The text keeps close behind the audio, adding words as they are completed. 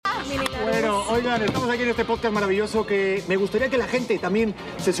Oigan, estamos aquí en este podcast maravilloso que me gustaría que la gente también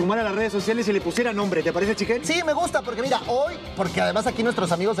se sumara a las redes sociales y le pusiera nombre. ¿Te parece, Chiquen? Sí, me gusta, porque mira, hoy, porque además aquí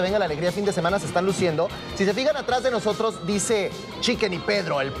nuestros amigos de Venga la Alegría fin de semana se están luciendo. Si se fijan atrás de nosotros, dice Chiquen y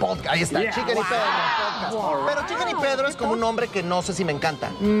Pedro, el podcast. Ahí está, Chiquen y Pedro, el podcast. Pero Chiquen y Pedro es como un nombre que no sé si me encanta.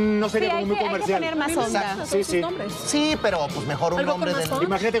 No sería como muy comercial. Hay que poner más onda. Sí, sí. Sí, pero pues mejor un nombre del...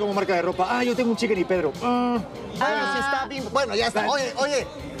 Imagínate como marca de ropa. Ah, yo tengo un Chiquen y Pedro. Bueno, sí está bien. Bueno, ya está. Oye,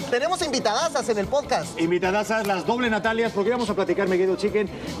 tenemos invitadasas en el podcast. Invitadasas, las doble Natalias, porque vamos a platicar, mi querido Chiquen,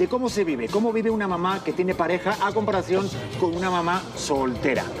 de cómo se vive, cómo vive una mamá que tiene pareja a comparación con una mamá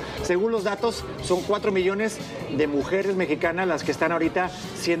soltera. Según los datos, son 4 millones de mujeres mexicanas las que están ahorita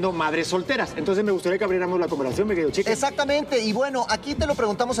siendo madres solteras. Entonces me gustaría que abriéramos la comparación, mi querido Chiquen. Exactamente, y bueno, aquí te lo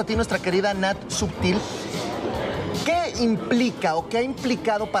preguntamos a ti, nuestra querida Nat Subtil. ¿Qué implica o qué ha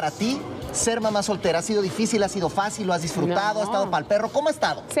implicado para ti ser mamá soltera? ¿Ha sido difícil? ¿Ha sido fácil? ¿Lo has disfrutado? ¿Ha estado para el perro? ¿Cómo ha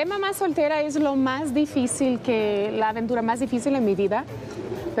estado? Ser mamá soltera es lo más difícil, la aventura más difícil en mi vida,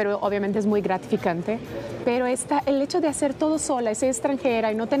 pero obviamente es muy gratificante. Pero el hecho de hacer todo sola, ser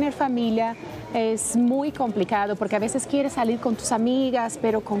extranjera y no tener familia es muy complicado porque a veces quieres salir con tus amigas,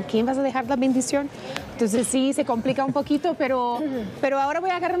 pero ¿con quién vas a dejar la bendición? Entonces sí, se complica un poquito, pero ahora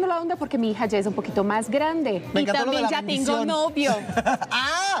voy agarrando la onda porque mi hija ya es un poquito más grande. Me y encantó también lo de la ya bendición. tengo novio.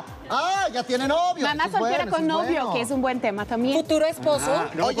 Ya tiene novio. Mamá Eso es soltera bueno, con eso es novio, bueno. que es un buen tema también. ¿Futuro esposo?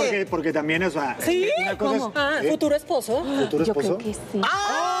 No, Oye. porque también es... ¿Sí? Una cosa ¿Cómo? es, ¿Futuro esposo? ¿Futuro Yo esposo? creo que sí.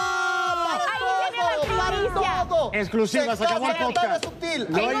 Todo. Exclusiva, se acabó el casa, podcast. Natalia Subtil.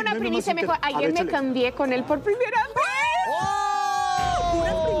 No hay- Tengo una no hay primicia más mejor. inter- A Ayer ver, me échale. cambié con él por primera vez.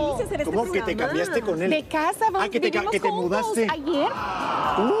 Puras primicias en este ¿Cómo que te programa. cambiaste con él? De casa, vamos, que te vivimos juntos mudaste. Ayer.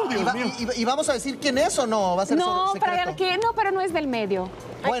 Dios mío. ¿Y vamos a decir quién es o no? ¿Va a ser No, secreto? pero no es del medio.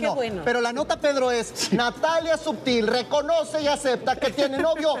 Ay, qué bueno. Pero la nota, Pedro, es Natalia Subtil reconoce y acepta que tiene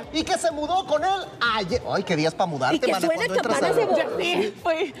novio y que se mudó con él ayer. Ay, qué días para mudarte, Y que mana, suene cuando entras campanas de a... boda. Sí,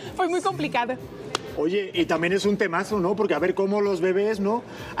 fue muy complicado. Oye, y también es un temazo, ¿no? Porque a ver cómo los bebés, ¿no?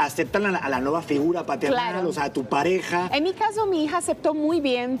 Aceptan a la nueva figura paternal, Claro. o sea, a tu pareja. En mi caso, mi hija aceptó muy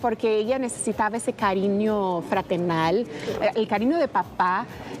bien porque ella necesitaba ese cariño fraternal, el cariño de papá,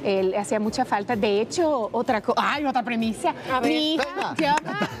 le hacía mucha falta. De hecho, otra premisa. A ver, Mi hija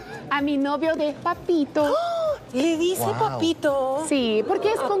llama a mi novio de papito. Le dice papito. Sí,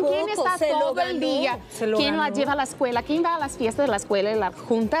 porque es ¿A con quien poco? está Se lo todo el ganó, día. se lo ¿Quién la ganó. lleva a la escuela? ¿Quién va a las fiestas de la escuela, las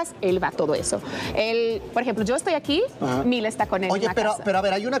juntas? Él va a todo eso. Él, por ejemplo, yo estoy aquí, Mila está con él en Oye, la pero casa. a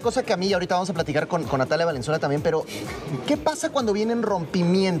ver, hay una cosa que a mí, y ahorita vamos a platicar con Natalia Valeznuela también, pero ¿qué pasa cuando vienen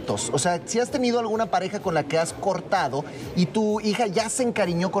rompimientos? O sea, si has tenido alguna pareja con la que has cortado y tu hija ya se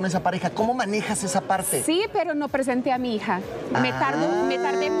encariñó con esa pareja, ¿cómo manejas esa parte? Sí, pero no presenté a mi hija. Me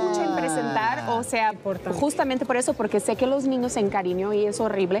tardé mucho en presentar, o sea, justamente por eso, porque sé que los niños se encariñan y es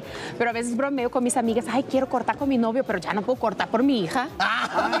horrible, pero a veces bromeo con mis amigas, ay, quiero cortar con mi novio, pero ya no puedo cortar por mi hija.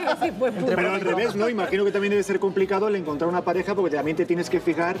 Pero al revés, ¿no? Imagino que también debe ser complicado el encontrar una pareja porque también te tienes que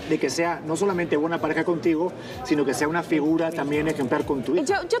fijar de que sea no solamente buena pareja contigo, sino que sea una figura también ejemplar con tu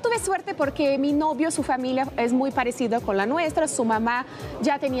hija. Yo tuve suerte porque mi novio, su familia es muy parecida con la nuestra. Su mamá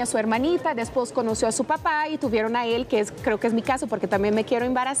ya tenía su hermanita, después conoció a su papá y tuvieron a él, creo que es mi caso porque también me quiero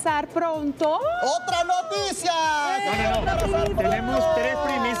embarazar pronto. ¡Otra noticia! No. Tenemos 3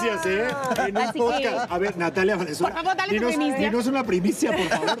 primicias, ¿eh? En un Así que- podcast. A ver, Natalia Valeznuela. Por favor, dale tu primicia. Dinos una primicia, por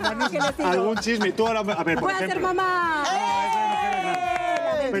favor. Danos algún chisme. Tú ahora, a ver, por Voy a ser ejemplo. mamá.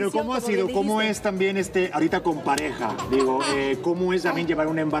 Pero ¿cómo ha sido? ¿Cómo es también ahorita con pareja? Digo, ¿cómo es también llevar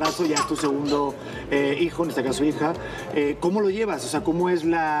un embarazo? Ya es tu segundo hijo, en este caso hija. ¿Cómo lo llevas? O sea, ¿cómo es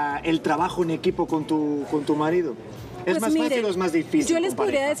el trabajo en equipo con tu marido? ¿Es Pues más fácil miren, o es más difícil? Yo les con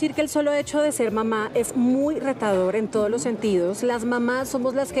podría pareja? decir que el solo hecho de ser mamá es muy retador en todos los sentidos. Las mamás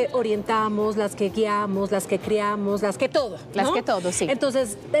somos las que orientamos, las que guiamos, las que criamos, las que todo. Las ¿no? que todo, sí.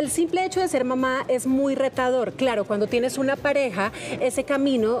 Entonces, el simple hecho de ser mamá es muy retador. Claro, cuando tienes una pareja, ese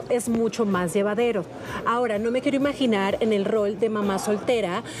camino es mucho más llevadero. Ahora, no me quiero imaginar en el rol de mamá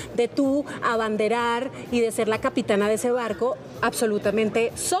soltera, de tú abanderar y de ser la capitana de ese barco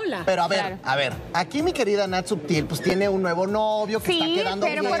absolutamente sola. Pero Claro. a ver, aquí mi querida Nat Subtil, pues tiene un nuevo novio que Sí, está quedando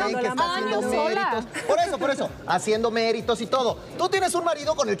pero bien, fueron que está haciendo años sola. méritos. Por eso, haciendo méritos y todo. Tú tienes un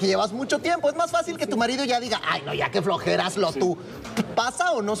marido con el que llevas mucho tiempo. Es más fácil que tu marido ya diga, ay, no, ya que flojeras lo tú.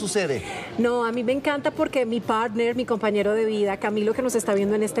 ¿Pasa o no sucede? No, a mí me encanta porque mi partner, mi compañero de vida, Camilo, que nos está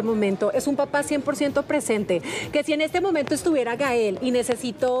viendo en este momento, es un papá 100% presente. Que si en este momento estuviera Gael y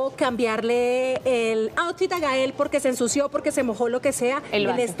necesito cambiarle el outfit a Gael porque se ensució, porque se mojó, lo que sea, Él él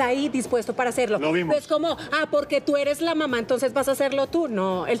lo hace. está ahí dispuesto para hacerlo. Lo vimos. Es como, porque tú eres la mamá, entonces vas a hacerlo tú.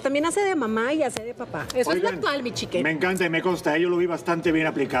 No, él también hace de mamá y hace de papá. Eso es lo actual, mi chique. Me encanta y me consta, yo lo vi bastante bien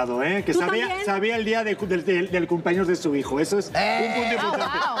aplicado, que sabía el día del cumpleaños de su hijo. Eso es un punto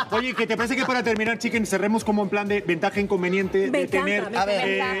importante. Oye, ¿qué te parece que para terminar, chiquen, cerremos como en plan de ventaja e inconveniente de tener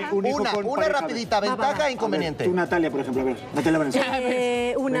un hijo con una pareja? rapidita, ventaja e inconveniente. Tú, Natalia, por ejemplo, a ver, Natalia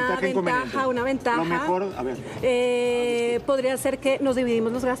Valeznuela. Una ventaja. Lo mejor, a ver. Podría ser que nos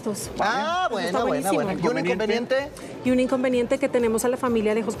dividimos los gastos. Buena. ¿Y un inconveniente? Y un inconveniente que tenemos a la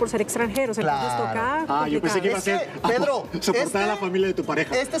familia lejos por ser extranjeros. Entonces toca yo pensé que iba a ser Pedro, soportar a la familia de tu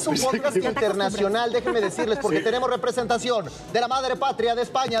pareja. Este es un podcast internacional, déjenme decirles, porque tenemos representación de la madre patria de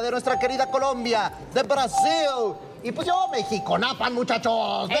España, de nuestra querida Colombia, de Brasil. Y pues yo, México, Napan,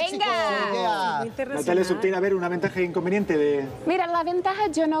 muchachos. ¡Venga! Natalia Subtil, a ver, una ventaja e inconveniente de... Mira, la ventaja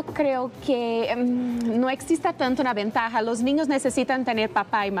yo no creo que no exista tanto una ventaja. Los niños necesitan tener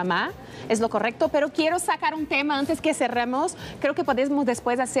papá y mamá, es lo correcto, pero quiero sacar un tema antes que cerremos. Creo que podemos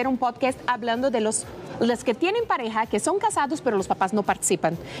después hacer un podcast hablando de los que tienen pareja, que son casados, pero los papás no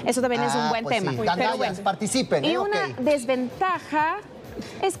participan. Eso también es un buen tema. Sí. Pero bueno, participen. Y una desventaja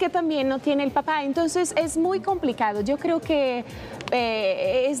es que también no tiene el papá, entonces es muy complicado. Yo creo que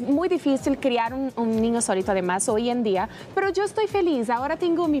es muy difícil criar un niño solito además hoy en día, pero yo estoy feliz, ahora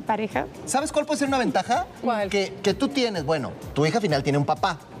tengo mi pareja. ¿Sabes cuál puede ser una ventaja? ¿Cuál? Que tú tienes, bueno, tu hija al final tiene un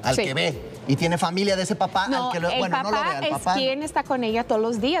papá al que ve y tiene familia de ese papá al que no lo ve al papá. Es quien está con ella todos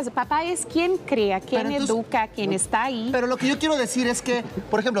los días. El papá es quien crea, quien educa, quien está ahí. Pero lo que yo quiero decir es que,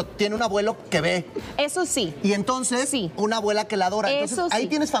 por ejemplo, tiene un abuelo que ve. Eso sí. Y entonces una abuela que la adora. Entonces ahí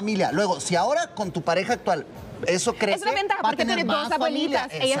tienes familia. Luego, si ahora con tu pareja actual eso crece, es una ventaja porque tiene dos abuelitas.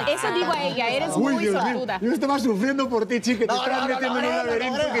 Eso digo a ella, eres muy suertuda. Yo estaba sufriendo por ti, chica. Te estás metiendo en un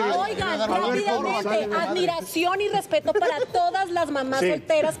laberinto. Oigan, rápidamente, admiración y respeto para todas las mamás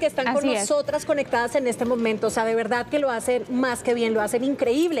solteras que están con nosotras conectadas en este momento. O sea, de verdad que lo hacen más que bien, lo hacen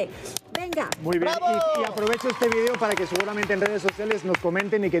increíble. Venga. Muy bien. Y aprovecho este video para que seguramente en redes sociales nos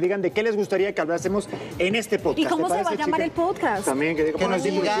comenten y que digan de qué les gustaría que hablásemos en este podcast. ¿Y cómo se va a llamar el podcast? También que nos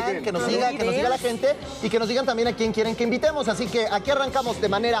diga la gente y que nos digan también a quién quieren que invitemos. Así que aquí arrancamos de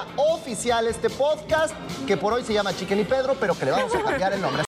manera oficial este podcast, que por hoy se llama Chicken y Pedro, pero que le vamos a cambiar el nombre.